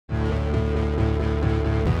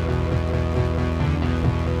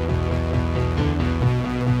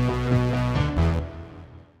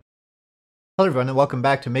Hello everyone and welcome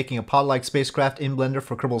back to making a pod-like spacecraft in Blender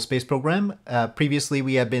for Kerbal Space Program. Previously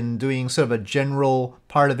we have been doing sort of a general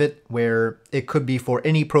part of it where it could be for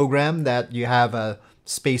any program that you have a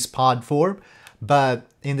space pod for, but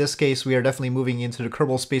in this case we are definitely moving into the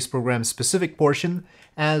Kerbal Space Program specific portion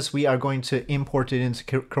as we are going to import it into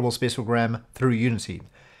Kerbal Space Program through Unity.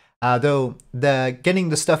 Though getting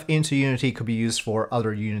the stuff into Unity could be used for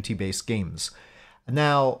other Unity-based games.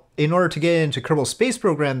 Now, in order to get into Kerbal Space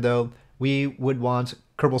Program though, we would want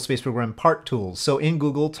Kerbal Space Program part tools. So in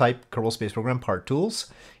Google, type Kerbal Space Program part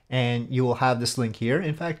tools, and you will have this link here.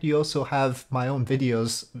 In fact, you also have my own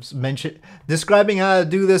videos describing how to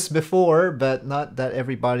do this before, but not that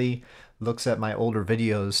everybody looks at my older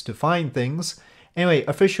videos to find things. Anyway,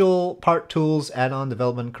 official part tools add-on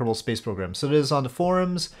development Kerbal Space Program. So this is on the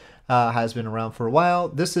forums, has been around for a while.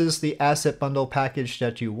 This is the asset bundle package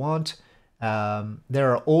that you want.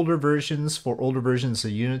 There are older versions for older versions of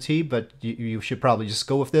Unity, but you should probably just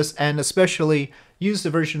go with this, and especially use the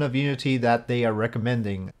version of Unity that they are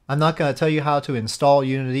recommending. I'm not going to tell you how to install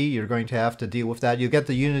Unity. You're going to have to deal with that. You'll get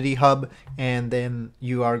the Unity hub, and then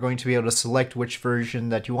you are going to be able to select which version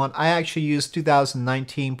that you want. I actually use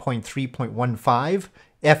 2019.3.15.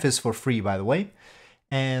 F is for free, by the way.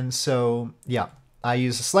 And so, yeah, I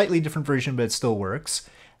use a slightly different version, but it still works.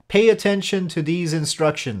 Pay attention to these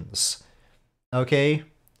instructions. Okay,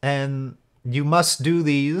 and you must do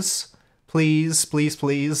these, please, please,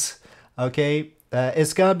 please. Okay,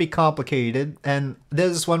 it's gonna be complicated, and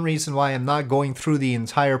this is one reason why I'm not going through the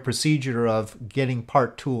entire procedure of getting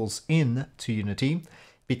part tools in to Unity,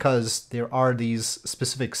 because there are these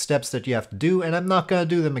specific steps that you have to do, and I'm not gonna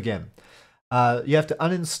do them again. You have to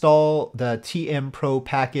uninstall the TM Pro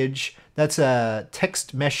package. That's a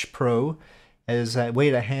Text Mesh Pro, as a way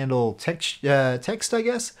to handle text, I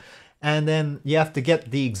guess. And then you have to get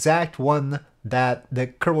the exact one that the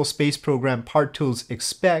Kerbal Space Program part tools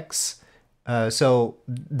expects. So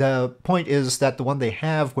the point is that the one they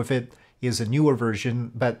have with it is a newer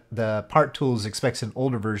version, but the part tools expects an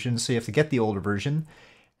older version, so you have to get the older version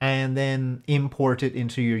and then import it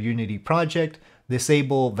into your Unity project.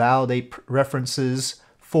 Disable validate references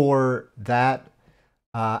for that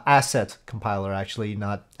asset compiler, actually,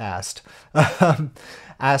 not AST.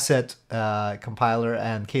 Asset compiler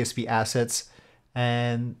and KSP assets,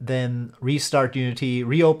 and then restart Unity,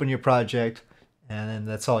 reopen your project, and then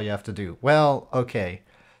that's all you have to do. Well, okay.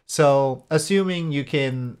 So assuming you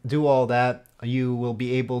can do all that, you will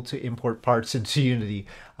be able to import parts into Unity.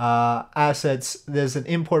 Assets, there's an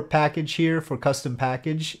import package here for custom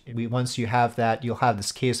package. Once you have that, you'll have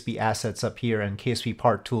this KSP assets up here and KSP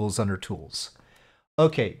part tools under tools.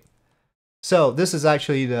 Okay, so this is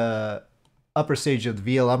actually the upper stage of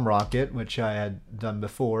the VLM rocket, which I had done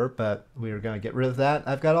before, but we are going to get rid of that.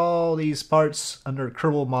 I've got all these parts under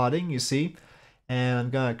Kerbal modding, you see, and I'm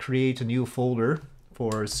going to create a new folder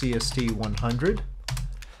for CST-100.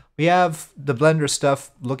 We have the Blender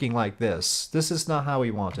stuff looking like this. This is not how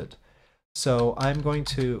we want it. So I'm going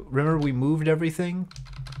to, remember we moved everything?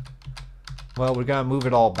 Well, we're going to move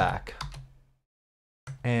it all back.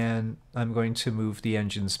 And I'm going to move the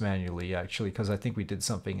engines manually, actually, because I think we did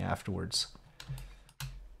something afterwards.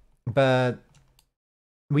 But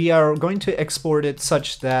we are going to export it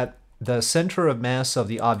such that the center of mass of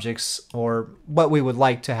the objects, or what we would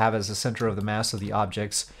like to have as the center of the mass of the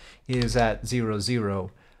objects, is at 0,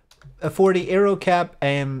 0. For the arrow cap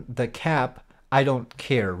and the cap, I don't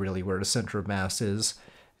care really where the center of mass is.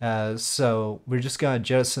 So we're just going to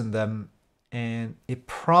jettison them, and it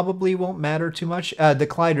probably won't matter too much. The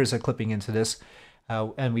colliders are clipping into this,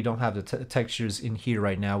 and we don't have the textures in here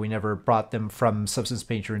right now. We never brought them from Substance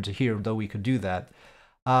Painter into here, though we could do that.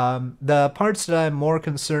 The parts that I'm more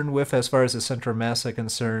concerned with as far as the center of mass are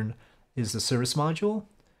concerned is the service module.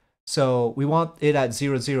 So we want it at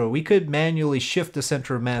 0, 0. We could manually shift the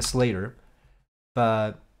center of mass later,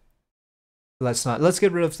 but let's not. Let's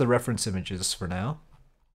get rid of the reference images for now.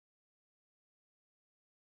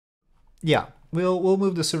 Yeah, we'll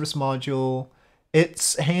move the service module.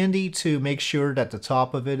 It's handy to make sure that the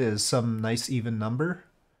top of it is some nice even number,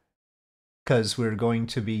 because we're going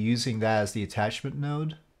to be using that as the attachment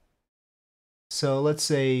node. So let's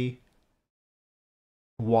say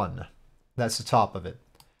 1. That's the top of it.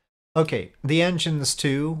 Okay, the engines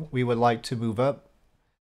too, we would like to move up.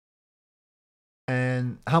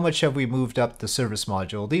 And how much have we moved up the service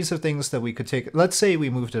module? These are things that we could take. Let's say we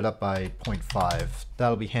moved it up by 0.5.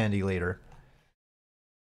 That'll be handy later.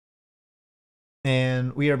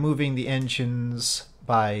 And we are moving the engines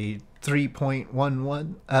by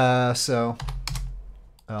 3.11. So,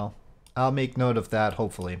 well, I'll make note of that,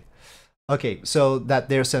 hopefully. Okay, so that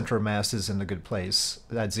their center of mass is in a good place.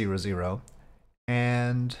 That's 0, 0.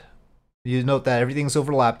 And you note that everything's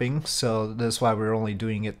overlapping, so that's why we're only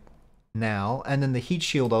doing it now. And then the heat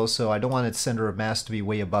shield also, I don't want its center of mass to be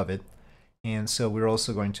way above it. And so we're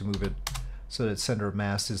also going to move it so that center of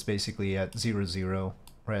mass is basically at 0, 0,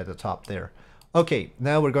 right at the top there. Okay,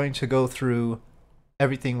 now we're going to go through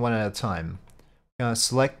everything one at a time.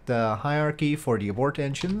 Select the hierarchy for the abort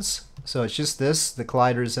engines. So it's just this, the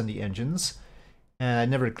colliders and the engines. And I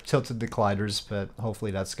never tilted the colliders, but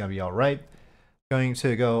hopefully that's going to be alright. Going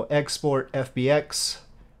to go export FBX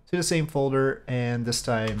to the same folder, and this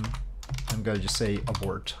time I'm going to just say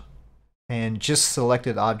abort. And just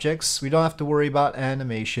selected objects. We don't have to worry about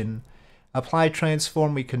animation. Apply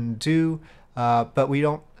transform we can do, but we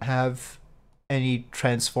don't have any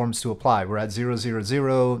transforms to apply. We're at 0, 0,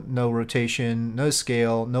 0, no rotation, no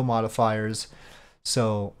scale, no modifiers.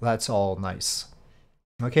 So that's all nice.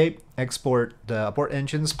 Okay, export the abort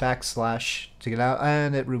engines / to get out,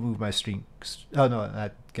 and it removed my stream. Oh no,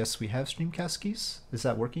 I guess we have streamcast keys. Is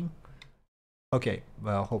that working? Okay,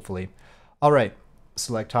 well, hopefully. All right,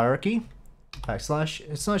 select hierarchy / It's not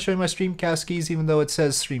showing my streamcast keys even though it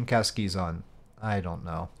says streamcast keys on. I don't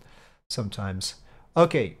know. Sometimes.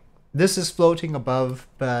 Okay, this is floating above,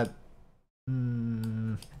 but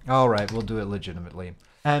all right, we'll do it legitimately.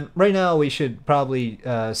 And right now we should probably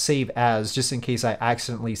save as, just in case I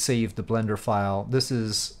accidentally save the Blender file. This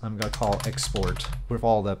is, I'm going to call export, with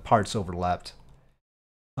all the parts overlapped.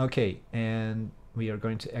 Okay, and we are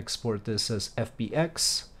going to export this as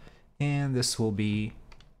FBX, and this will be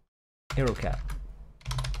AeroCat.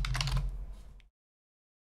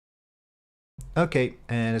 Okay,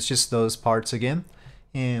 and it's just those parts again,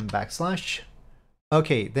 and /.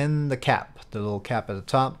 Okay, then the cap, the little cap at the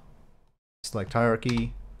top. Select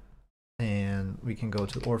hierarchy, and we can go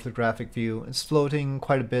to orthographic view. It's floating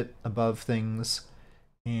quite a bit above things,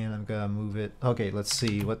 and I'm gonna move it. Okay, let's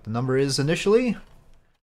see what the number is initially.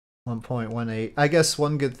 1.18. I guess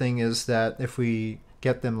one good thing is that if we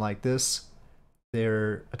get them like this,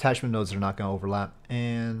 their attachment nodes are not gonna overlap,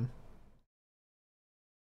 and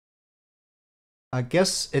I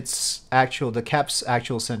guess it's actual, the cap's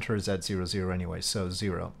actual center is at 0, 0 anyway, so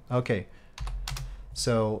 0. Okay.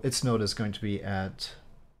 So its node is going to be at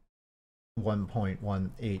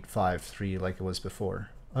 1.1853 like it was before.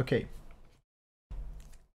 Okay.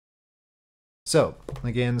 So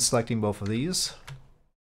again, selecting both of these.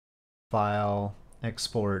 File,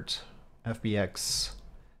 export, FBX,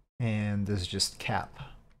 and this is just cap.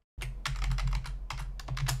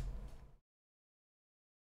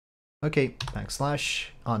 Okay, /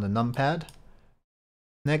 on the numpad.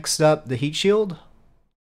 Next up, the heat shield.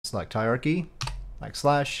 Select hierarchy.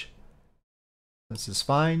 /. This is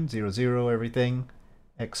fine, 0, 0, everything.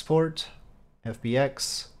 Export,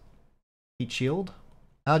 FBX, heat shield.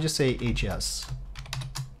 I'll just say HS.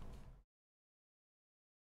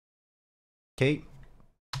 Okay.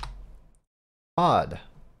 Odd.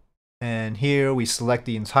 And here we select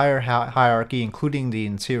the entire hierarchy, including the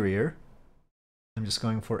interior. I'm just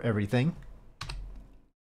going for everything.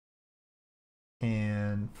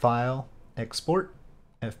 And file, export.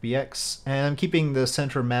 FBX, and I'm keeping the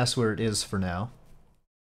center mass where it is for now.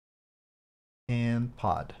 And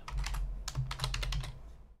pod.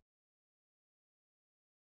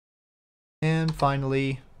 And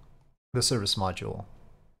finally, the service module.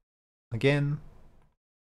 Again,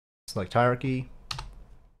 select hierarchy,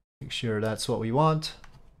 make sure that's what we want,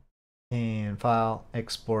 and file,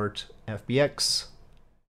 export, FBX,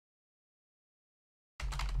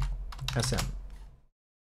 SM.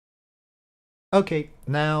 Okay,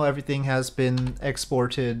 now everything has been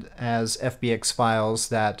exported as FBX files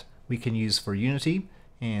that we can use for Unity,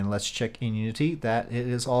 and let's check in Unity that it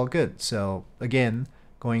is all good. So again,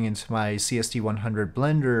 going into my CST-100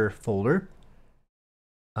 Blender folder,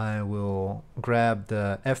 I will grab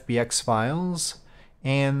the FBX files,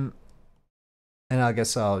 and I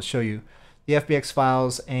guess I'll show you the FBX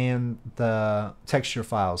files and the texture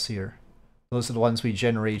files here. Those are the ones we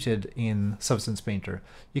generated in Substance Painter.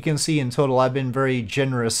 You can see in total I've been very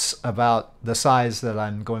generous about the size that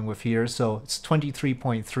I'm going with here. So it's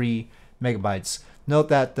 23.3 megabytes. Note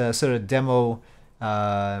that the sort of demo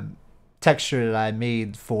texture that I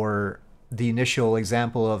made for the initial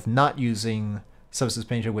example of not using Substance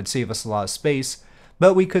Painter would save us a lot of space.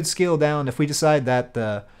 But we could scale down if we decide that,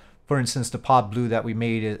 for instance, the pod blue that we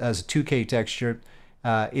made as a 2K texture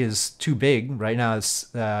is too big. Right now it's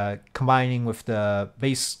combining with the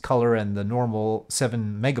base color and the normal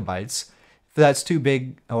 7 megabytes. If that's too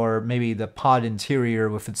big, or maybe the pod interior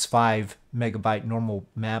with its 5 megabyte normal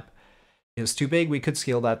map is too big, we could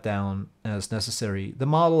scale that down as necessary. The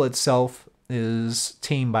model itself is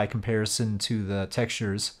tame by comparison to the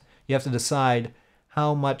textures. you have to decide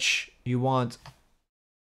how much you want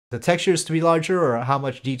the textures to be larger or how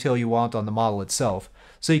much detail you want on the model itself.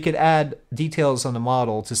 So you could add details on the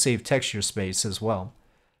model to save texture space as well.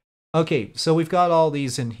 Okay, so we've got all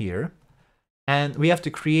these in here, and we have to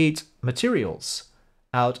create materials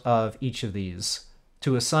out of each of these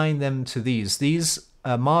to assign them to these. These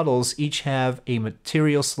models each have a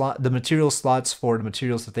material slot. The material slots for the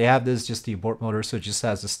materials that they have, this is just the abort motor, so it just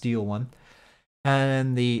has a steel one.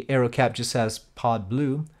 And the aero cap just has pod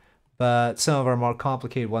blue, but some of our more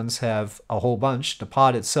complicated ones have a whole bunch. The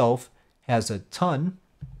pod itself has a ton.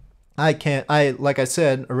 Like I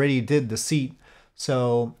said, already did the seat.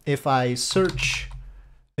 So if I search,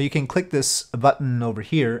 you can click this button over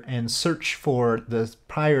here and search for the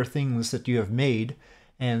prior things that you have made.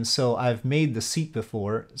 And so I've made the seat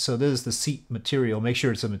before. So this is the seat material. Make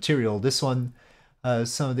sure it's a material. This one,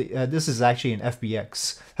 this is actually an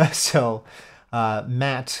FBX. So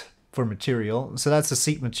matte for material. So that's the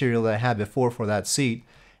seat material that I had before for that seat.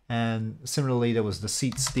 And similarly, there was the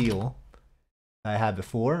seat steel I had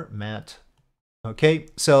before, matte. Okay,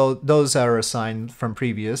 so those are assigned from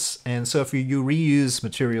previous. And so if you reuse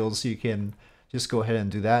materials, you can just go ahead and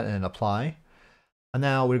do that and apply. And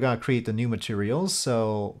now we're going to create the new materials.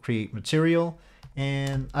 So create material,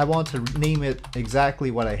 and I want to name it exactly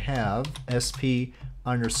what I have, SP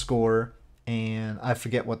underscore, and I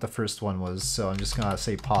forget what the first one was. So I'm just going to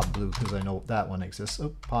say pod blue because I know that one exists.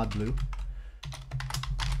 Oh, pod blue.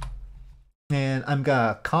 And I'm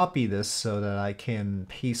going to copy this so that I can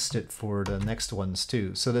paste it for the next ones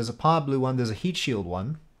too. So there's a pod blue one, there's a heat shield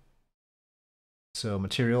one. So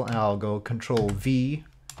material, and I'll go Control V,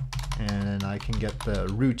 and I can get the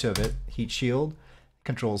root of it, heat shield.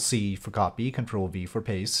 Control C for copy, Control V for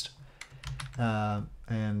paste.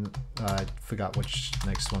 And I forgot which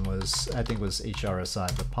next one was. I think it was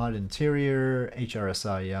HRSI, the pod interior,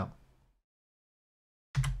 HRSI, yeah.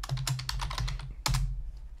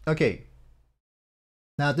 Okay.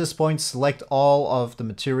 Now at this point, select all of the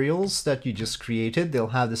materials that you just created. They'll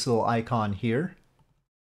have this little icon here.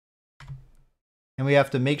 And we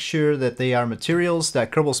have to make sure that they are materials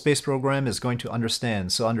that Kerbal Space Program is going to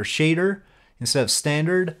understand. So under shader, instead of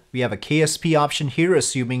standard, we have a KSP option here,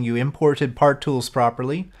 assuming you imported part tools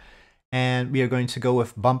properly. And we are going to go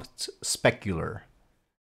with bumped specular.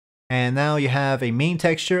 And now you have a main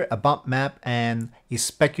texture, a bump map, and a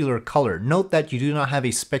specular color. Note that you do not have a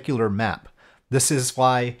specular map. This is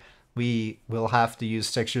why we will have to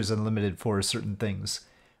use textures unlimited for certain things.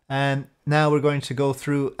 And now we're going to go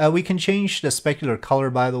through, we can change the specular color,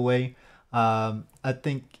 by the way. I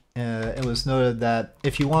think it was noted that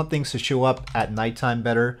if you want things to show up at nighttime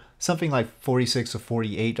better, something like 46 or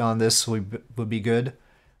 48 on this would be good.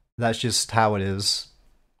 That's just how it is.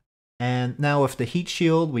 And now with the heat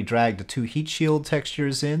shield, we drag the two heat shield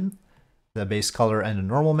textures in, the base color and the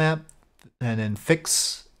normal map, and then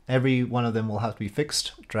fix. Every one of them will have to be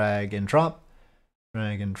fixed. Drag and drop,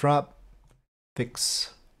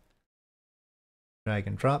 fix, drag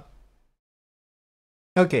and drop.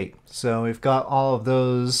 Okay, so we've got all of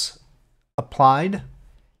those applied.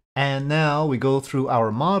 And now we go through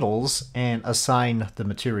our models and assign the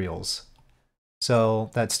materials. So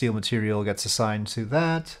that steel material gets assigned to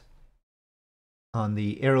that. On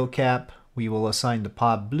the aero cap, we will assign the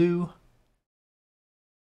pod blue.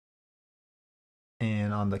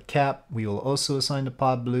 And on the cap, we will also assign the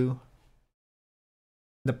pod blue.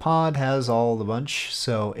 The pod has all the bunch,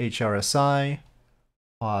 so HRSI,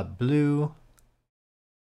 pod blue,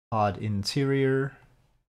 pod interior,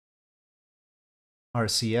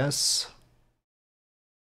 RCS.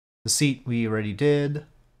 The seat we already did,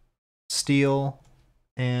 steel,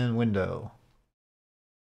 and window.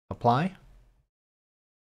 Apply.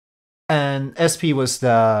 And SP was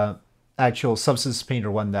the actual Substance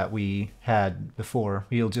Painter one that we had before.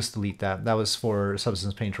 We'll just delete that. That was for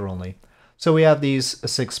Substance Painter only. So we have these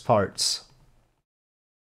 6 parts.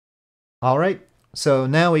 Alright, so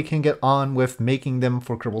now we can get on with making them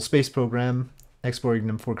for Kerbal Space Program, exporting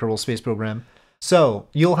them for Kerbal Space Program. So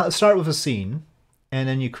you'll start with a scene, and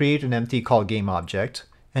then you create an empty called game object,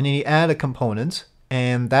 and then you add a component,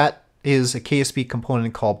 and that is a KSP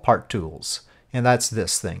component called part tools, and that's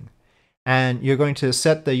this thing. And you're going to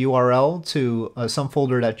set the URL to some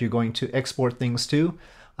folder that you're going to export things to.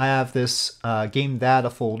 I have this game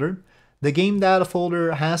data folder. The game data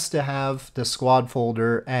folder has to have the squad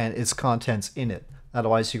folder and its contents in it.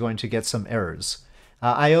 Otherwise, you're going to get some errors.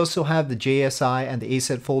 I also have the JSI and the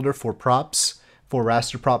ASET folder for props, for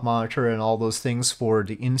raster prop monitor and all those things for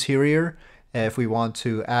the interior, if we want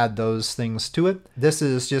to add those things to it. This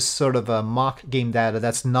is just sort of a mock game data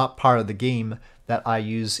that's not part of the game that I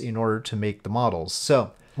use in order to make the models.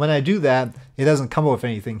 So when I do that, it doesn't come up with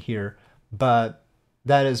anything here, but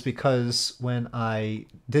that is because when I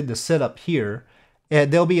did the setup here,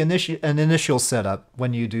 there'll be an initial setup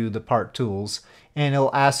when you do the part tools, and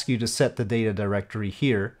it'll ask you to set the data directory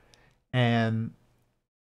here, and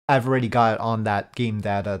I've already got it on that game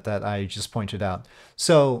data that I just pointed out.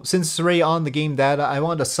 So since it's already on the game data, I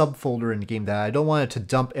want a subfolder in the game data. I don't want it to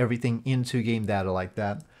dump everything into game data like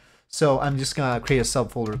that. So I'm just gonna create a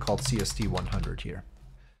subfolder called CST-100 here.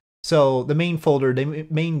 So the main folder, the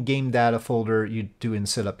main game data folder, you do in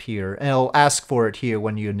setup here, and it'll ask for it here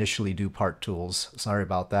when you initially do part tools. Sorry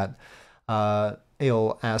about that.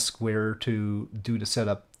 It'll ask where to do the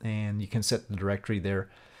setup, and you can set the directory there.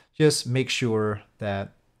 Just make sure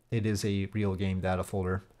that it is a real game data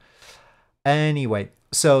folder. Anyway,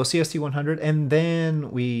 so CST-100, and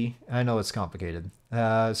then I know it's complicated,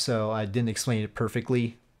 so I didn't explain it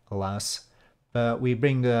perfectly, alas. But we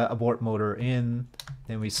bring the abort motor in,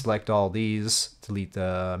 then we select all these, delete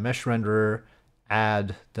the mesh renderer,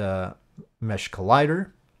 add the mesh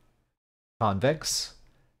collider, convex,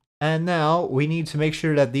 and now we need to make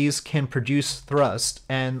sure that these can produce thrust,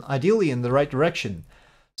 and ideally in the right direction.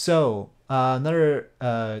 So another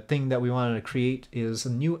thing that we wanted to create is a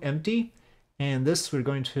new empty, and this we're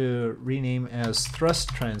going to rename as thrust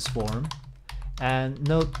transform. And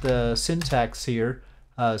note the syntax here.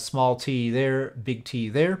 Small t there, big T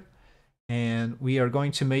there, and we are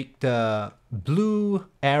going to make the blue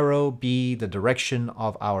arrow be the direction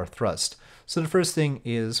of our thrust. So the first thing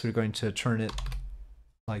is we're going to turn it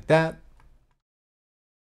like that,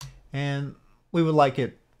 and we would like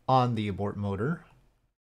it on the abort motor,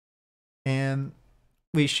 and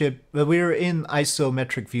we're in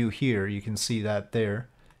isometric view here, you can see that there.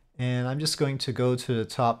 And I'm just going to go to the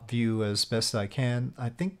top view as best I can. I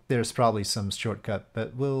think there's probably some shortcut,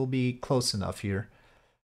 but we'll be close enough here.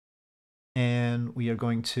 And we are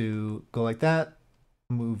going to go like that,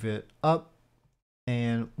 move it up,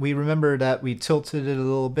 and we remember that we tilted it a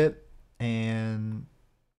little bit, and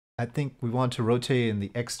I think we want to rotate in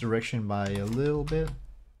the X direction by a little bit.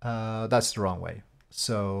 That's the wrong way.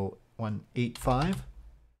 So 185.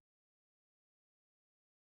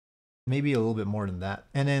 Maybe a little bit more than that.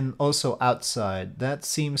 And then also outside, that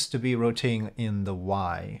seems to be rotating in the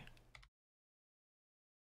Y.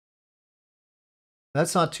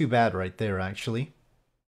 That's not too bad right there, actually.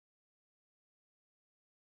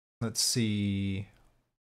 Let's see.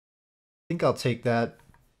 I think I'll take that.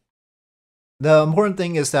 The important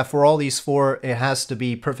thing is that for all these four, it has to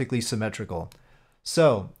be perfectly symmetrical.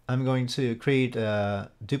 So I'm going to create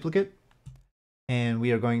a duplicate, and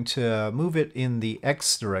we are going to move it in the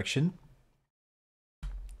X direction.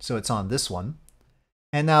 So it's on this one.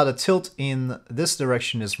 And now the tilt in this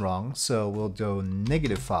direction is wrong, so we'll go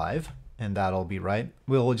 -5, and that'll be right.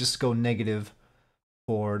 We'll just go negative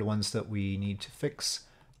for the ones that we need to fix.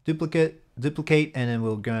 Duplicate, and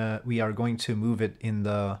then we are going to move it in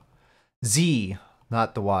the Z,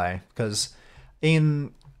 not the Y, because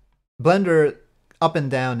in Blender, up and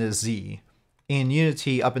down is Z. In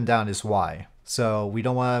Unity, up and down is Y. So we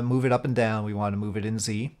don't want to move it up and down, we want to move it in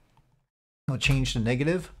Z. I'll change to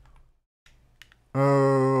negative.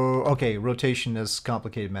 Okay, rotation is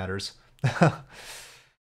complicated matters.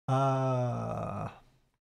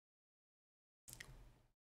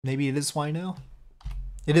 Maybe it is Y now?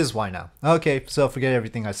 It is Y now. Okay, so forget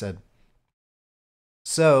everything I said.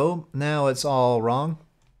 So now it's all wrong.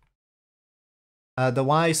 The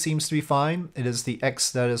Y seems to be fine. It is the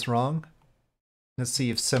X that is wrong. Let's see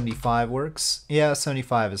if 75 works. Yeah,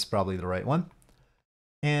 75 is probably the right one.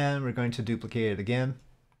 And we're going to duplicate it again.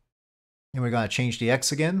 And we're going to change the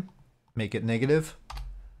X again, make it negative.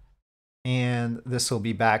 And this will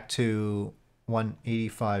be back to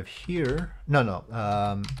 185 here. No.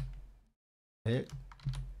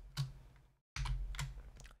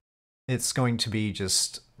 It's going to be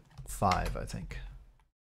just 5, I think.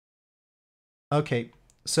 Okay,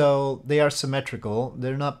 so they are symmetrical.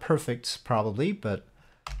 They're not perfect, probably, but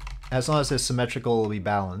as long as they're symmetrical, it'll be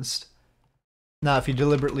balanced. Now, if you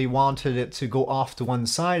deliberately wanted it to go off to one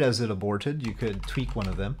side as it aborted, you could tweak one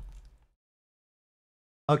of them.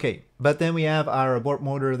 Okay, but then we have our abort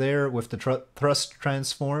motor there with the thrust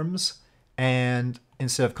transforms, and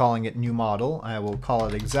instead of calling it new model, I will call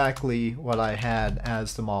it exactly what I had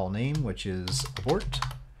as the model name, which is abort,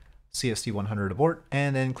 CST-100 abort,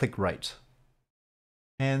 and then click write.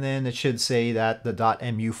 And then it should say that the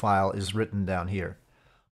 .mu file is written down here.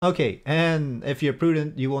 Okay, and if you're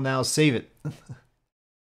prudent, you will now save it.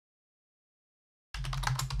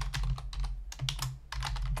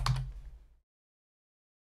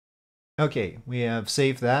 Okay, we have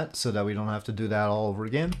saved that so that we don't have to do that all over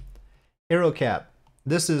again. Arrow cap.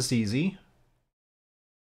 this is easy.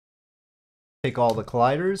 Take all the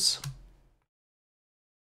colliders,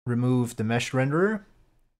 remove the mesh renderer,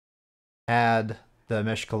 add the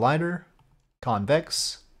mesh collider,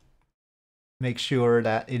 convex, make sure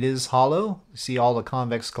that it is hollow. See, all the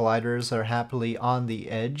convex colliders are happily on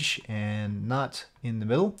the edge and not in the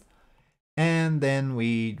middle. And then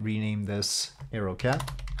we rename this AeroCat,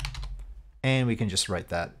 and we can just write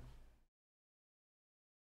that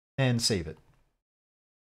and save it.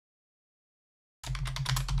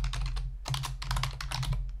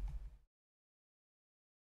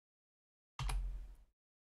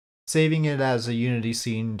 Saving it as a Unity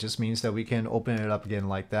scene just means that we can open it up again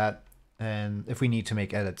like that, and if we need to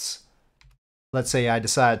make edits. Let's say I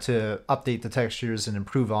decide to update the textures and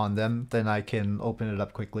improve on them, then I can open it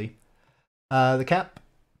up quickly. The cap.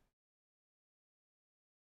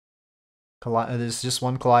 There's just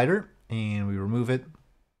one collider, and we remove it.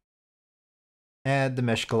 Add the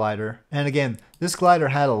mesh collider. And again, this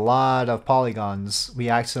collider had a lot of polygons. We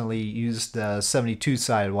accidentally used the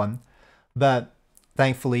 72-sided one, but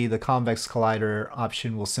thankfully the convex collider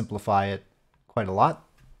option will simplify it quite a lot.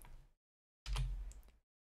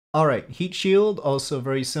 Alright, heat shield, also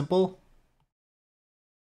very simple.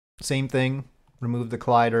 Same thing, remove the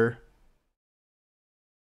collider,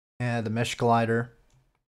 add the mesh collider.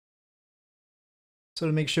 So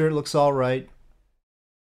to make sure it looks alright,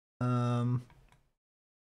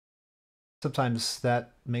 sometimes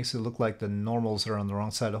that makes it look like the normals are on the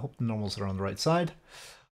wrong side. I hope the normals are on the right side.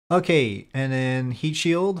 Okay, and then heat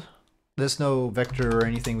shield. There's no vector or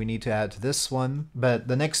anything we need to add to this one, but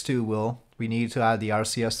the next two will. We need to add the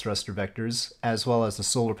RCS thruster vectors, as well as the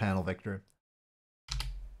solar panel vector.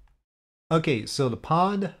 Okay, so the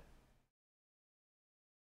pod.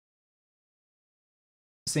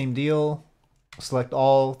 Same deal. Select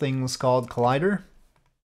all things called collider.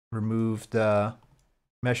 Remove the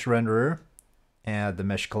mesh renderer. Add the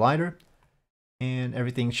mesh collider. And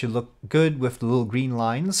everything should look good with the little green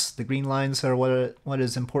lines. The green lines are what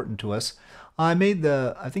is important to us. I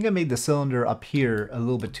think I made the cylinder up here a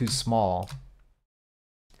little bit too small.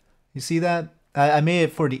 You see that? I made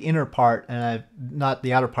it for the inner part and not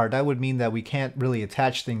the outer part. That would mean that we can't really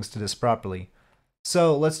attach things to this properly.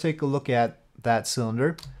 So let's take a look at that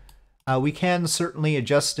cylinder. We can certainly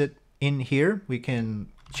adjust it in here. We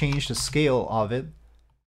can change the scale of it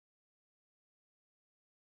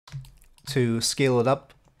to scale it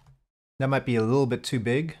up. That might be a little bit too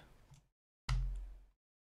big.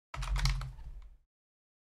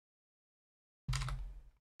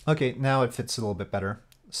 Okay, now it fits a little bit better.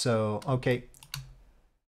 So, okay.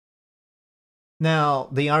 Now,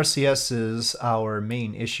 the RCS is our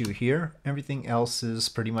main issue here. Everything else is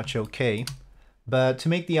pretty much okay. But to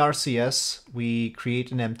make the RCS, we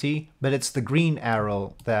create an empty, but it's the green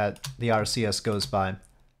arrow that the RCS goes by.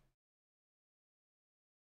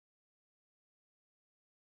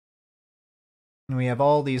 And we have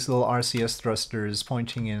all these little RCS thrusters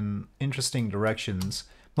pointing in interesting directions.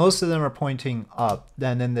 Most of them are pointing up,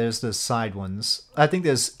 and then there's the side ones. I think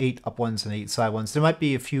there's 8 up ones and 8 side ones. There might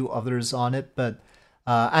be a few others on it, but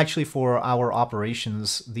actually for our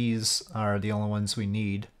operations, these are the only ones we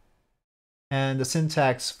need. And the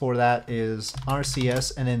syntax for that is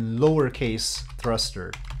RCS and then lowercase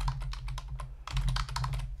thruster.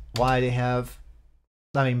 Why they have...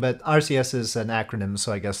 but RCS is an acronym,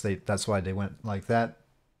 so I guess that's why they went like that.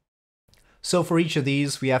 So for each of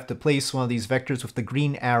these, we have to place one of these vectors with the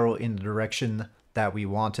green arrow in the direction that we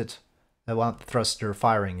want it. I want the thruster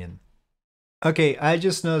firing in. Okay, I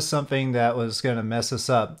just noticed something that was going to mess us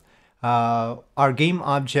up. Our game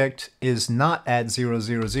object is not at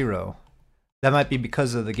 000. That might be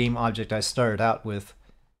because of the game object I started out with.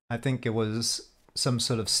 I think it was some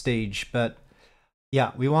sort of stage, but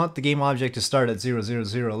yeah, we want the game object to start at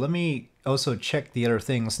 000. Let me also check the other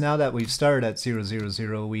things. Now that we've started at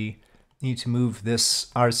 000, we need to move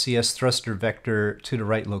this RCS thruster vector to the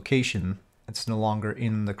right location. It's no longer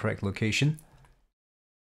in the correct location.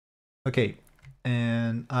 Okay,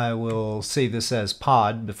 and I will save this as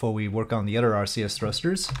pod before we work on the other RCS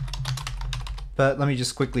thrusters. But let me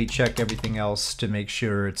just quickly check everything else to make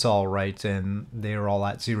sure it's all right and they're all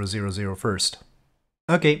at 000 first.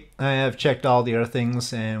 Okay, I have checked all the other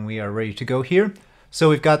things and we are ready to go here. So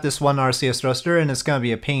we've got this one RCS thruster and it's going to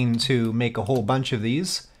be a pain to make a whole bunch of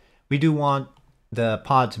these. We do want the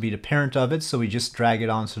pod to be the parent of it, so we just drag it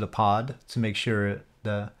onto the pod to make sure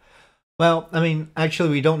well, actually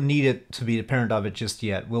we don't need it to be the parent of it just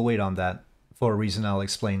yet. We'll wait on that for a reason I'll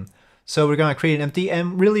explain. So we're going to create an empty,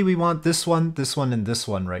 and really we want this one, and this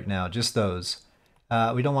one right now, just those.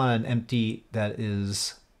 We don't want an empty that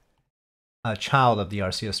is a child of the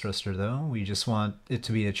RCS thruster though. We just want it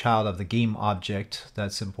to be a child of the game object.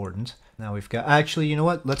 That's important. Now we've got, actually, you know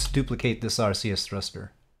what? Let's duplicate this RCS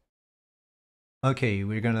thruster. Okay,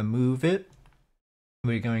 we're gonna move it.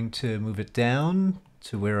 We're going to move it down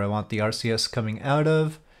to where I want the RCS coming out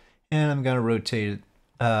of, and I'm gonna rotate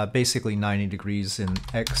it basically 90 degrees in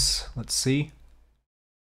X. Let's see.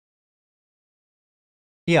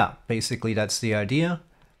 Yeah, basically that's the idea.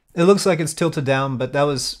 It looks like it's tilted down, but that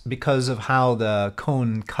was because of how the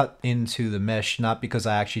cone cut into the mesh, not because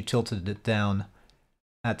I actually tilted it down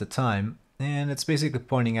at the time. And it's basically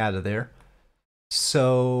pointing out of there.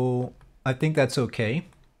 So I think that's okay.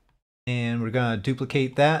 And we're gonna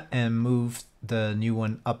duplicate that and move the new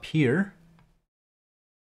one up here.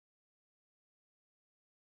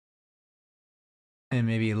 And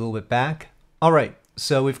maybe a little bit back. All right,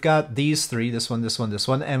 so we've got these three, this one, this one, this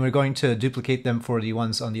one, and we're going to duplicate them for the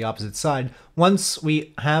ones on the opposite side. Once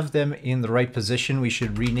we have them in the right position, we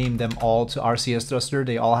should rename them all to RCS thruster.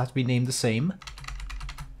 They all have to be named the same.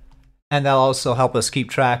 And that'll also help us keep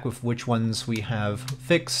track of which ones we have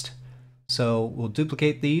fixed. So we'll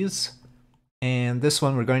duplicate these. And this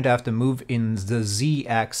one we're going to have to move in the Z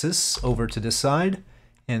axis over to this side.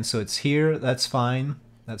 And so it's here, that's fine,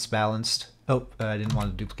 that's balanced. Oh, I didn't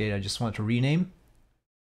want to duplicate, I just want to rename.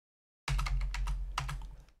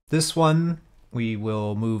 This one we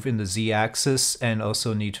will move in the Z axis and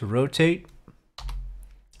also need to rotate.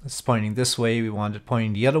 It's pointing this way, we want it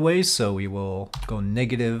pointing the other way, so we will go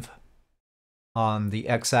negative on the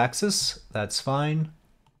X axis, that's fine.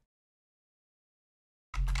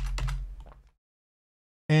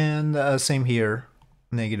 And same here,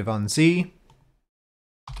 negative on Z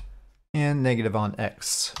and negative on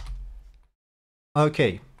X.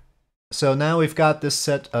 Okay, so now we've got this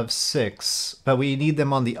set of 6, but we need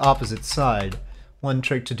them on the opposite side. One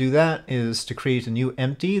trick to do that is to create a new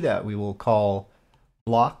empty that we will call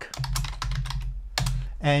block.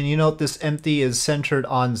 And you note this empty is centered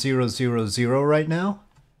on 0, 0, 0 right now.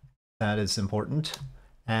 That is important.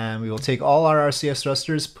 And we will take all our RCS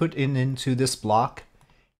thrusters, put into this block,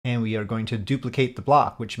 and we are going to duplicate the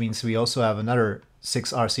block, which means we also have another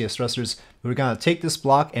 6 RCS thrusters. We're going to take this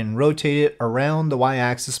block and rotate it around the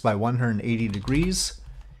y-axis by 180 degrees.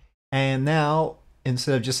 And now,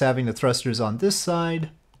 instead of just having the thrusters on this side,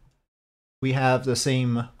 we have the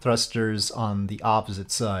same thrusters on the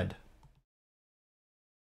opposite side.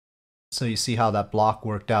 So you see how that block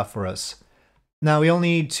worked out for us. Now we only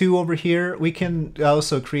need 2 over here. We can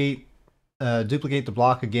also duplicate the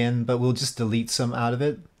block again, but we'll just delete some out of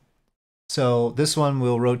it. So this one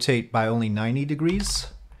will rotate by only 90 degrees,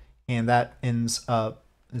 and that ends up,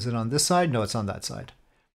 is it on this side? No, it's on that side.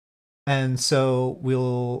 And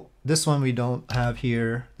so this one we don't have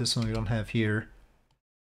here, this one we don't have here,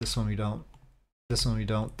 this one we don't, this one we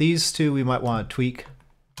don't. These two we might want to tweak.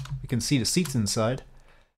 We can see the seats inside.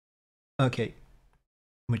 Okay,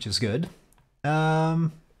 which is good. We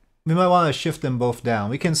might want to shift them both down.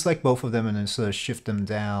 We can select both of them and then sort of shift them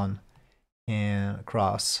down and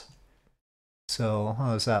across. So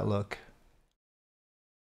how does that look?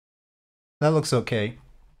 That looks okay.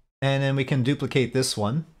 And then we can duplicate this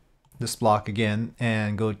one, this block again,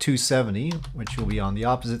 and go 270, which will be on the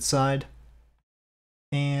opposite side.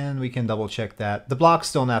 And we can double check that. The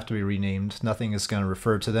blocks don't have to be renamed. Nothing is going to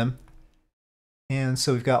refer to them. And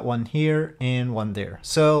so we've got one here and one there.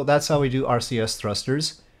 So that's how we do RCS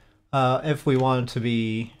thrusters. If we want to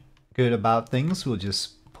be good about things, we'll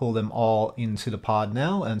just pull them all into the pod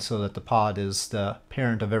now, and so that the pod is the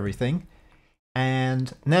parent of everything.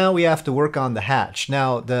 And now we have to work on the hatch.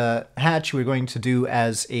 Now the hatch we're going to do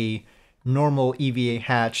as a normal EVA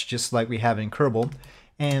hatch, just like we have in Kerbal.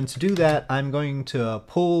 And to do that, I'm going to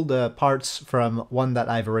pull the parts from one that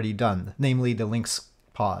I've already done, namely the Lynx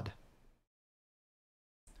pod.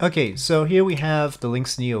 Okay, so here we have the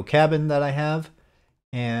Lynx Neo cabin that I have,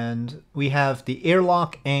 and we have the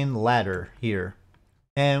airlock and ladder here.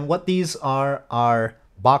 And what these are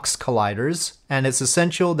box colliders, and it's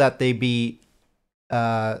essential that they be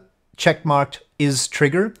checkmarked is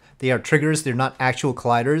trigger. They are triggers, they're not actual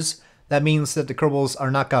colliders. That means that the Kerbals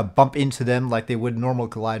are not going to bump into them like they would normal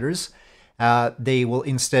colliders. They will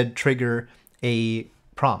instead trigger a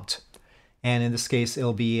prompt. And in this case,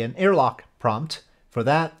 it'll be an airlock prompt for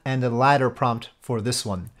that, and a ladder prompt for this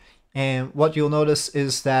one. And what you'll notice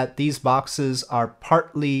is that these boxes are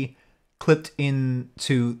partly clipped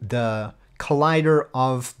into the collider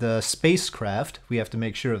of the spacecraft. We have to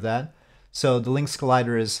make sure of that. So the Lynx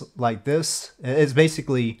collider is like this. It's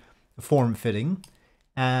basically form-fitting.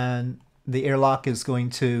 And the airlock is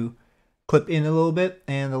going to clip in a little bit,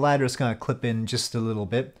 and the ladder is going to clip in just a little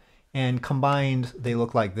bit. And combined, they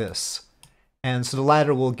look like this. And so the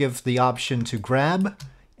ladder will give the option to grab,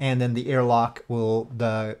 and then the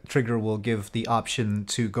the trigger will give the option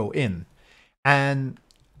to go in. And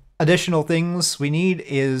additional things we need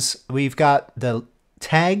is we've got the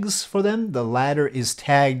tags for them. The ladder is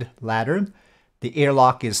tagged ladder. The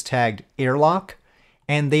airlock is tagged airlock.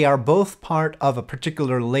 And they are both part of a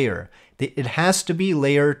particular layer. It has to be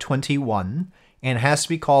layer 21, and it has to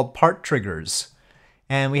be called part triggers.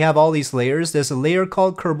 And we have all these layers. There's a layer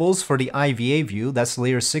called Kerbals for the IVA view. That's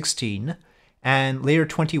layer 16. And layer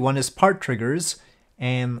 21 is part triggers.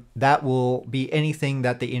 And that will be anything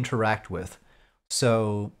that they interact with.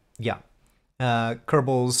 So, yeah.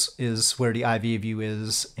 Kerbals is where the IVA view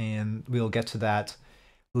is. And we'll get to that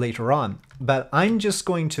later on. But I'm just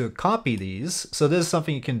going to copy these. So this is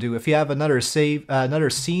something you can do. If you have another scene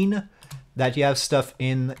that you have stuff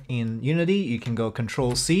in Unity, you can go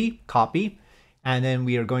Control-C, copy. And then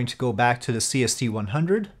we are going to go back to the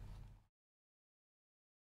CST-100.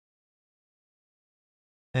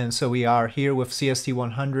 And so we are here with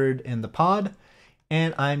CST-100 in the pod.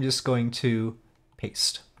 And I'm just going to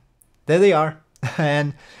paste. There they are.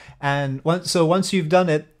 So once you've done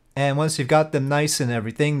it, and once you've got them nice and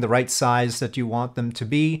everything, the right size that you want them to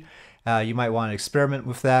be, you might want to experiment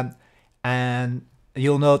with that. And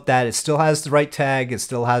you'll note that it still has the right tag, it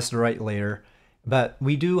still has the right layer. But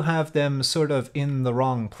we do have them sort of in the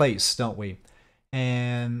wrong place, don't we?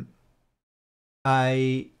 And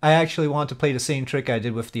I actually want to play the same trick I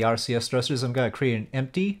did with the RCS thrusters. I'm going to create an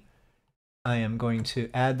empty. I am going to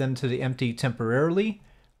add them to the empty temporarily.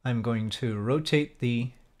 I'm going to rotate the...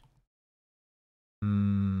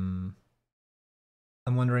 I'm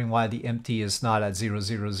wondering why the empty is not at 0,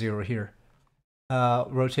 0, 0 here.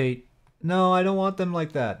 Rotate... No, I don't want them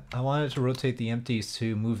like that. I wanted to rotate the empties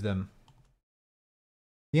to move them.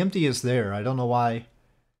 The empty is there. I don't know why.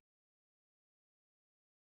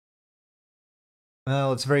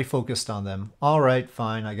 Well, it's very focused on them. Alright,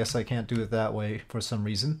 fine. I guess I can't do it that way for some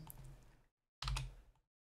reason.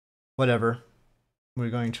 Whatever. We're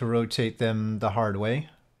going to rotate them the hard way.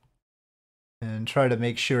 And try to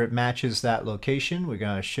make sure it matches that location. We're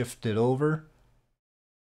going to shift it over.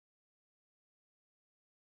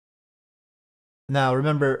 Now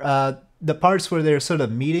remember, the parts where they're sort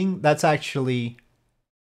of meeting, that's actually...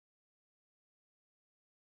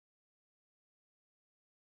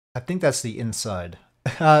 I think that's the inside.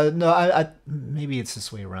 No, maybe it's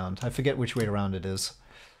this way around. I forget which way around it is.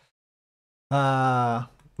 Well,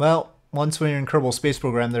 once we're in Kerbal Space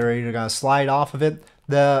Program, they're either going to slide off of it.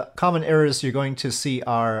 The common errors you're going to see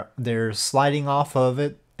are they're sliding off of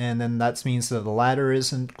it, and then that means that the ladder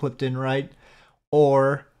isn't clipped in right,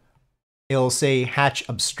 or it'll say hatch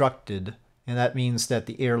obstructed, and that means that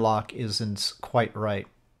the airlock isn't quite right.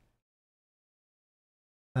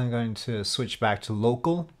 I'm going to switch back to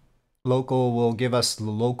local. Local will give us the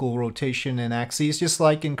local rotation and axes, just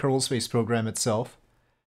like in Kerbal Space Program itself.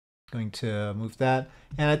 Going to move that.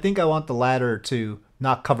 And I think I want the ladder to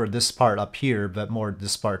not cover this part up here, but more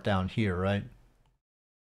this part down here, right?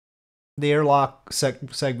 The airlock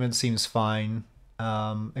segment seems fine,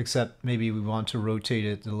 except maybe we want to rotate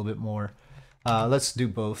it a little bit more. Let's do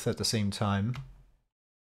both at the same time.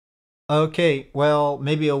 Okay, well,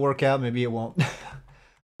 maybe it'll work out, maybe it won't.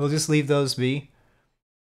 We'll just leave those be.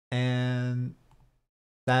 And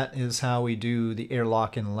that is how we do the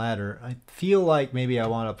airlock and ladder. I feel like maybe I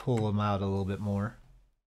want to pull them out a little bit more.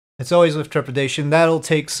 It's always with trepidation. That'll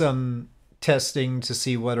take some testing to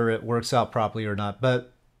see whether it works out properly or not.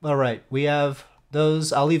 But all right, we have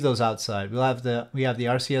those. I'll leave those outside. We have the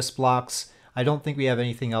RCS blocks. I don't think we have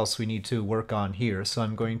anything else we need to work on here. So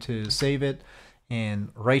I'm going to save it and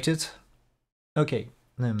write it. Okay.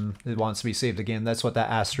 It wants to be saved again. That's what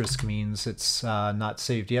that asterisk means. It's not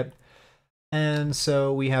saved yet. And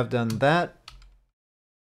so we have done that.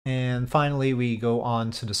 And finally, we go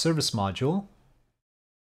on to the service module.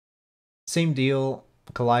 Same deal,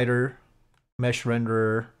 collider, mesh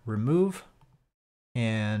renderer, remove,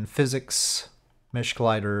 and physics, mesh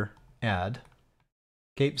collider, add.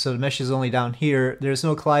 Okay, so the mesh is only down here. There's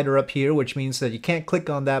no collider up here, which means that you can't click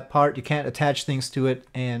on that part, you can't attach things to it,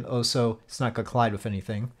 and also it's not going to collide with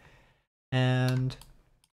anything. And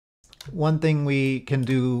one thing we can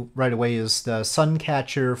do right away is the sun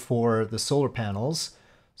catcher for the solar panels.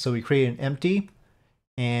 So we create an empty,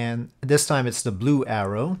 and this time it's the blue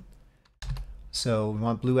arrow. So we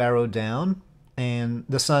want blue arrow down, and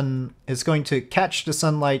the sun is going to catch the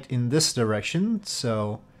sunlight in this direction,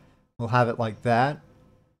 so we'll have it like that.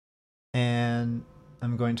 And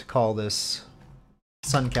I'm going to call this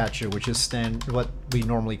sun catcher, which is what we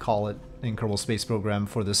normally call it in Kerbal Space Program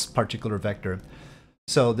for this particular vector.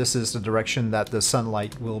 So this is the direction that the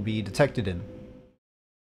sunlight will be detected in.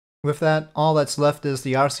 With that, all that's left is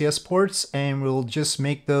the RCS ports, and we'll just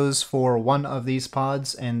make those for one of these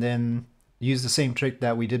pods and then use the same trick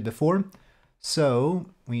that we did before. So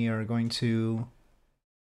we are going to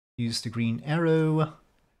use the green arrow,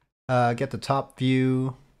 get the top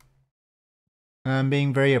view. I'm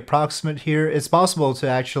being very approximate here. It's possible to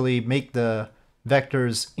actually make the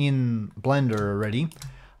vectors in Blender already,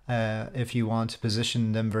 if you want to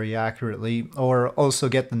position them very accurately, or also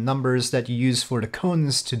get the numbers that you use for the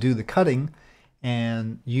cones to do the cutting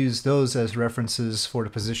and use those as references for the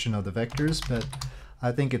position of the vectors, but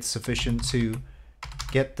I think it's sufficient to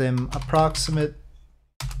get them approximate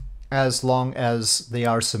as long as they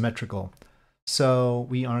are symmetrical. So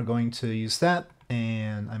we are going to use that,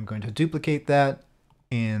 and I'm going to duplicate that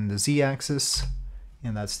in the z-axis,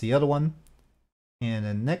 and that's the other one. And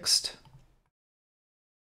then next,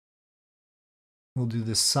 we'll do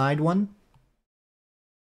this side one.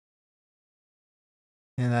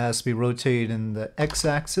 And that has to be rotated in the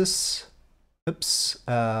x-axis. Oops,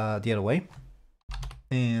 the other way.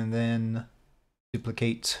 And then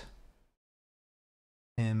duplicate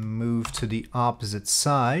and move to the opposite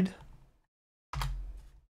side.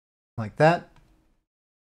 Like that.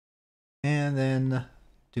 And then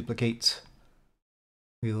duplicate.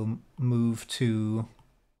 We'll move to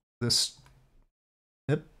this.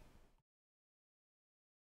 Yep.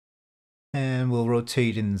 And we'll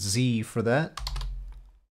rotate in Z for that.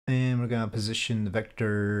 And we're going to position the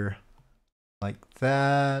vector like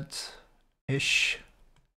that-ish.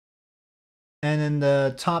 And then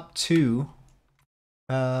the top two,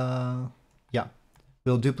 yeah,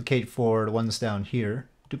 we'll duplicate for the ones down here.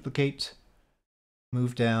 Duplicate,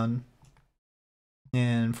 move down,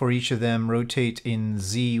 and for each of them, rotate in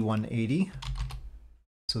Z180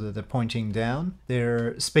 so that they're pointing down.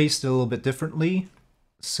 They're spaced a little bit differently,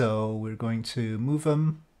 so we're going to move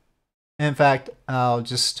them. In fact, I'll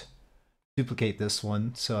just duplicate this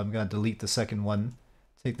one, so I'm going to delete the second one.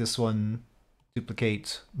 Take this one,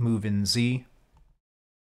 duplicate, move in Z,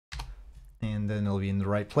 and then it'll be in the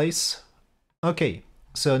right place. Okay,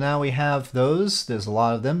 so now we have those. There's a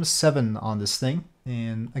lot of them, 7 on this thing.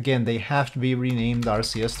 And again, they have to be renamed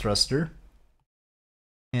RCS thruster.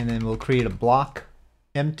 And then we'll create a block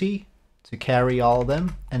empty to carry all of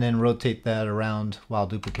them, and then rotate that around while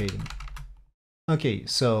duplicating. Okay,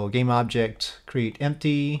 so game object, create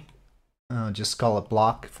empty, just call it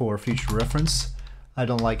block for future reference. I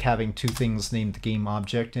don't like having two things named game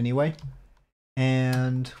object anyway.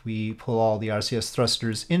 And we pull all the RCS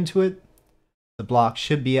thrusters into it. The block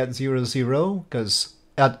should be at 0, 0, because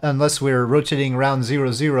unless we're rotating around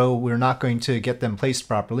 0, 0, we're not going to get them placed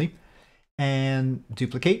properly. And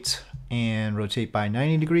duplicate, and rotate by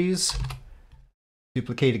 90 degrees.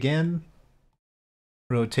 Duplicate again.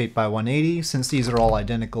 Rotate by 180. Since these are all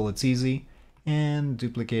identical, it's easy. And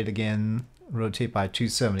duplicate again, rotate by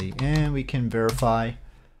 270. And we can verify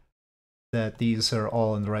that these are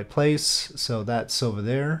all in the right place. So that's over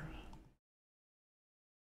there.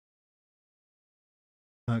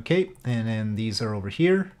 Okay, and then these are over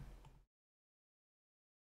here.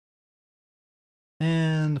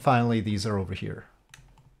 And finally, these are over here.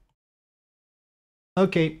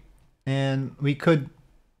 Okay, and we could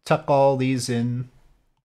tuck all these in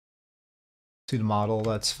to the model,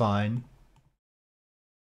 that's fine.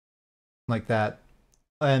 Like that.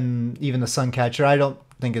 And even the sun catcher, I don't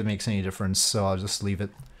think it makes any difference, so I'll just leave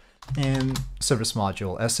it. And service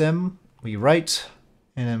module SM, we write,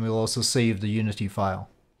 and then we'll also save the Unity file.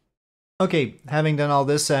 Okay, having done all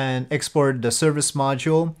this and exported the service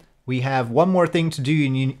module, we have one more thing to do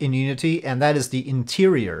in Unity, and that is the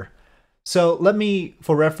interior. So let me,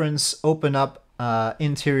 for reference, open up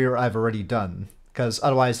interior I've already done, because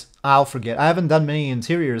otherwise I'll forget. I haven't done many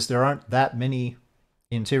interiors. There aren't that many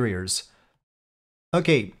interiors.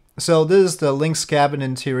 Okay, so this is the Lynx cabin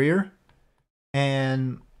interior,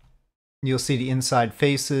 and you'll see the inside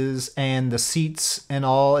faces and the seats and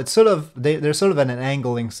all. It's sort of, they're sort of at an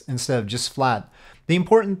angle instead of just flat. The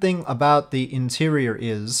important thing about the interior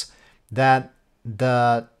is that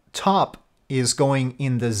the top is going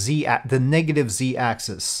in the negative Z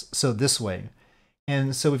axis, so this way.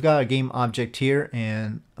 And so we've got a game object here,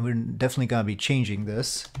 and we're definitely going to be changing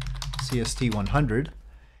this, CST-100.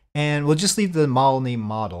 And we'll just leave the model name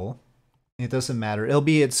model. It doesn't matter. It'll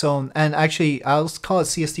be its own, and actually I'll call it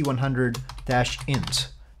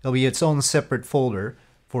CST-100-int. It'll be its own separate folder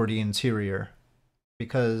for the interior,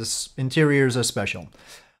 because interiors are special.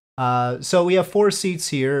 So we have 4 seats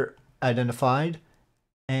here identified,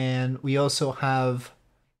 and we also have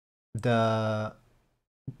the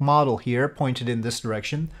model here pointed in this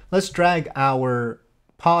direction. Let's drag our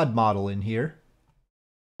pod model in here.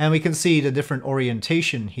 And we can see the different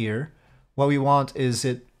orientation here. What we want is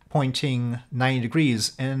it pointing 90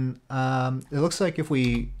 degrees. And it looks like if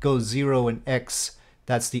we go 0 and X,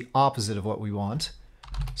 that's the opposite of what we want.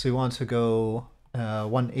 So we want to go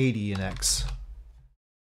 180 in X.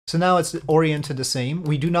 So now it's oriented the same.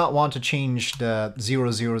 We do not want to change the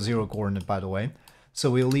 0, 0, 0 coordinate, by the way.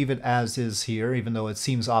 So we'll leave it as is here, even though it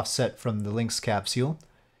seems offset from the Lynx capsule.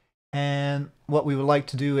 And what we would like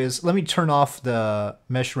to do is, let me turn off the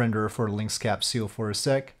mesh renderer for the Lynx capsule for a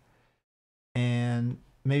sec. And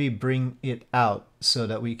maybe bring it out so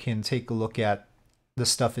that we can take a look at the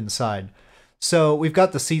stuff inside. So we've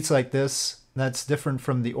got the seats like this. That's different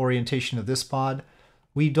from the orientation of this pod.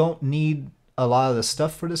 We don't need a lot of the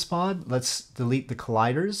stuff for this pod. Let's delete the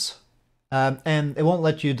colliders. And it won't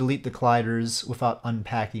let you delete the colliders without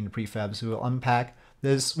unpacking the prefab, so we'll unpack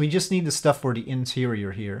this. We just need the stuff for the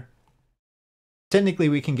interior here. Technically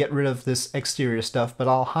we can get rid of this exterior stuff, but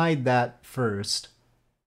I'll hide that first.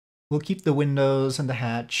 We'll keep the windows and the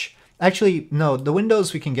hatch. Actually, no, the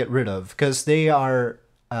windows we can get rid of because they are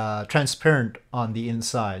transparent on the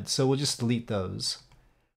inside, so we'll just delete those.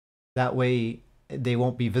 That way they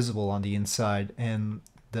won't be visible on the inside and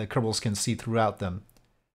the Kerbals can see throughout them.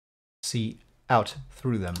 See out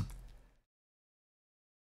through them.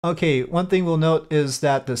 Okay, one thing we'll note is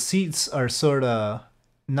that the seats are sort of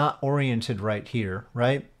not oriented right here,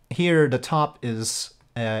 right? Here the top is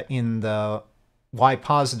in the Y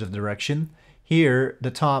positive direction. Here the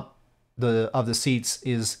top of the seats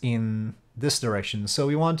is in this direction. So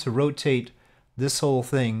we want to rotate this whole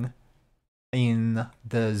thing in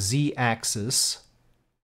the Z axis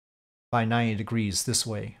by 90 degrees this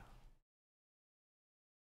way.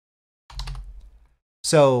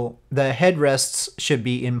 So the headrests should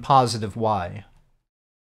be in positive Y.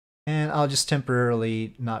 And I'll just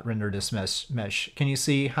temporarily not render this mesh. Can you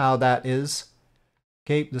see how that is?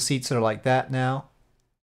 Okay, the seats are like that now.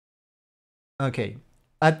 Okay,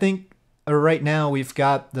 I think right now we've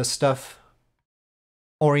got the stuff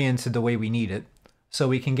oriented the way we need it. So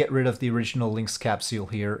we can get rid of the original Lynx capsule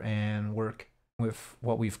here and work with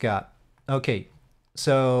what we've got. Okay,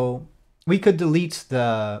 so we could delete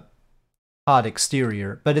the pod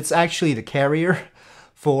exterior, but it's actually the carrier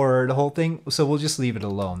for the whole thing, so we'll just leave it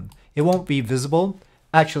alone. It won't be visible.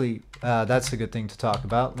 Actually, that's a good thing to talk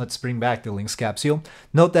about. Let's bring back the Lynx capsule.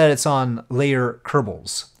 Note that it's on layer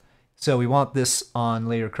Kerbals. So we want this on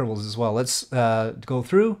layer Kerbals as well. Let's go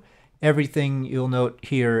through. Everything you'll note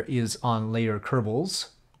here is on layer Kerbals.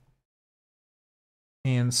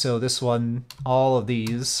 And so this one, all of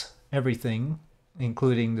these, everything,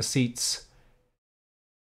 including the seats.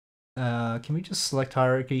 Can we just select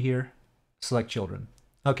hierarchy here? Select children.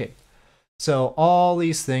 Okay. So all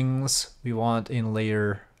these things we want in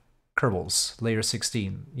layer Kerbals, layer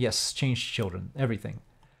 16. Yes, change children, everything.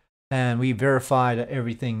 And we verify that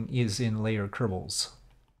everything is in layer Kerbals.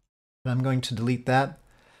 I'm going to delete that.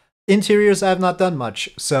 Interiors, I have not done much.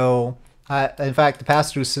 So, in fact, the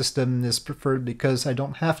pass-through system is preferred because I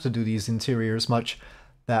don't have to do these interiors much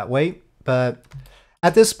that way. But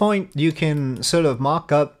at this point, you can sort of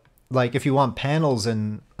mock up, like if you want panels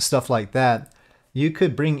and stuff like that, you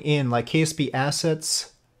could bring in like KSP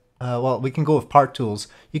assets. Well, we can go with part tools.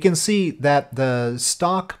 You can see that the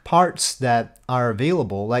stock parts that are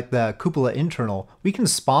available, like the cupola internal, we can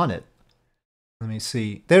spawn it. Let me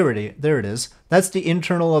see. There it is. That's the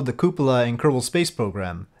internal of the cupola in Kerbal Space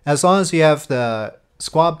Program. As long as you have the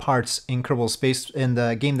squad parts in Kerbal Space in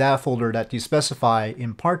the game data folder that you specify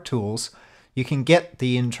in part tools, you can get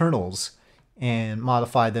the internals and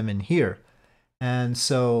modify them in here. And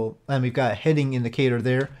so, and we've got a heading indicator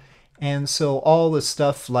there. And so all the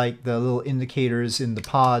stuff like the little indicators in the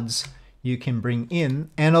pods you can bring in,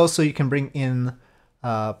 and also you can bring in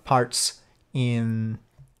parts in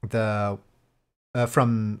the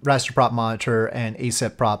from raster prop monitor and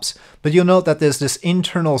ASEP props. But you'll note that there's this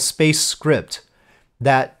internal space script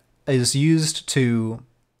that is used to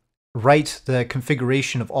write the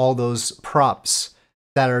configuration of all those props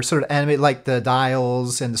that are sort of animated, like the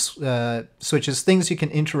dials and the switches, things you can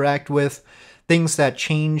interact with, things that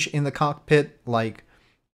change in the cockpit, like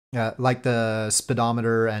the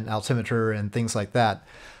speedometer and altimeter and things like that.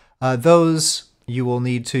 Those you will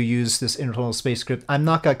need to use this internal space script. I'm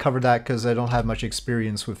not going to cover that because I don't have much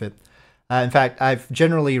experience with it. In fact, I've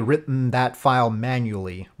generally written that file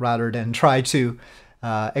manually rather than try to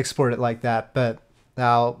export it like that. But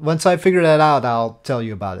now, once I figure that out, I'll tell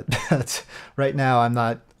you about it. But right now, I'm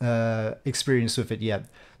not experienced with it yet.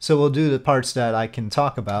 So we'll do the parts that I can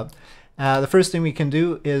talk about. The first thing we can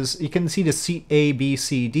do is, you can see the seat A, B,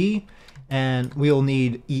 C, D. and we'll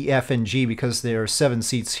need E, F, and G because there are 7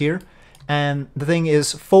 seats here. And the thing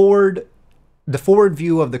is, the forward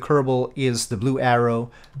view of the Kerbal is the blue arrow.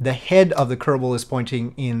 The head of the Kerbal is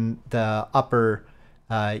pointing in the upper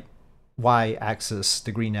y-axis,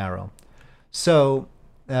 the green arrow. So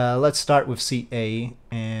let's start with seat A,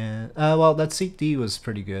 and well, that seat D was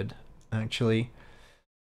pretty good, actually.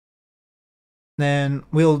 Then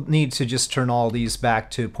we'll need to just turn all these back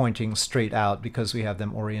to pointing straight out because we have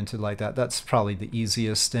them oriented like that. That's probably the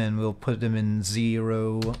easiest, and we'll put them in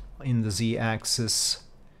 0 in the z-axis.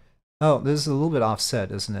 Oh, this is a little bit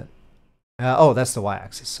offset, isn't it? Oh, that's the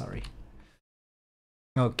y-axis, sorry.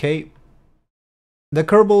 Okay. The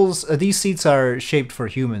Kerbals, these seats are shaped for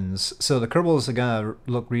humans, so the Kerbals are gonna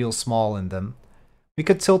look real small in them. We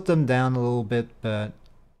could tilt them down a little bit, but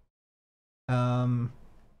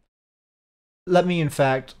let me in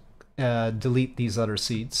fact delete these other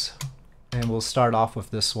seats, and we'll start off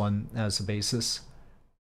with this one as a basis.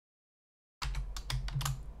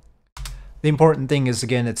 The important thing is,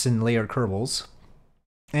 again, it's in layered Kerbals.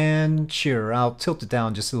 And sure, I'll tilt it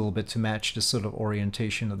down just a little bit to match the sort of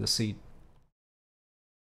orientation of the seat.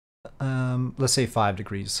 Let's say 5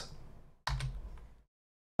 degrees.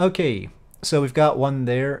 Okay, so we've got one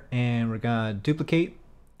there, and we're gonna duplicate.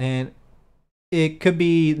 And it could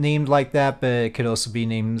be named like that, but it could also be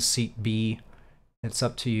named seat B. It's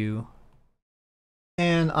up to you.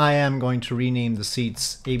 And I am going to rename the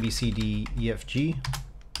seats A, B, C, D, E, F, G.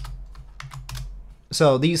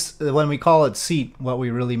 So these, when we call it seat, what we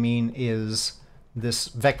really mean is this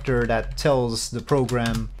vector that tells the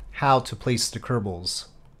program how to place the Kerbals.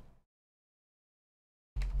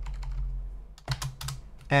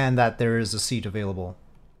 And that there is a seat available.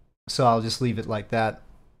 So I'll just leave it like that.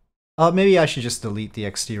 Maybe I should just delete the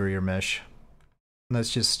exterior mesh.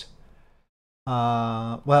 Let's just...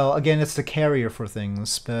 well, again, it's the carrier for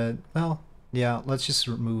things, but, well, yeah, let's just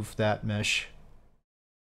remove that mesh.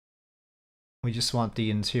 We just want the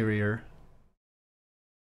interior.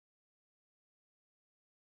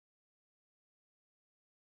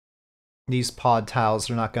 These pod tiles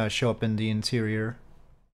are not going to show up in the interior.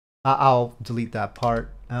 I'll delete that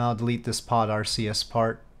part. I'll delete this pod RCS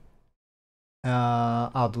part.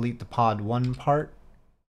 I'll delete the pod 1 part.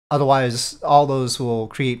 Otherwise, all those will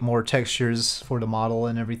create more textures for the model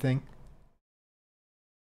and everything.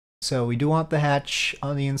 So we do want the hatch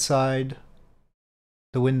on the inside.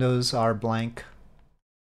 The windows are blank.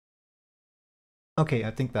 Okay,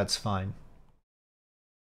 I think that's fine.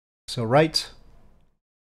 So write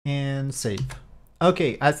and save.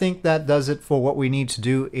 Okay, I think that does it for what we need to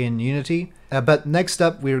do in Unity. But next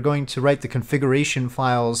up, we're going to write the configuration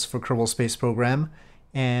files for Kerbal Space Program,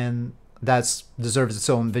 and that deserves its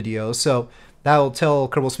own video. So that will tell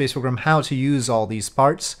Kerbal Space Program how to use all these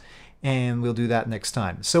parts, and we'll do that next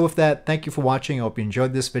time. So with that, thank you for watching. I hope you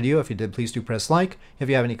enjoyed this video. If you did, please do press like. If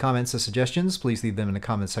you have any comments or suggestions, please leave them in the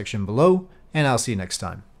comment section below, and I'll see you next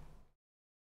time.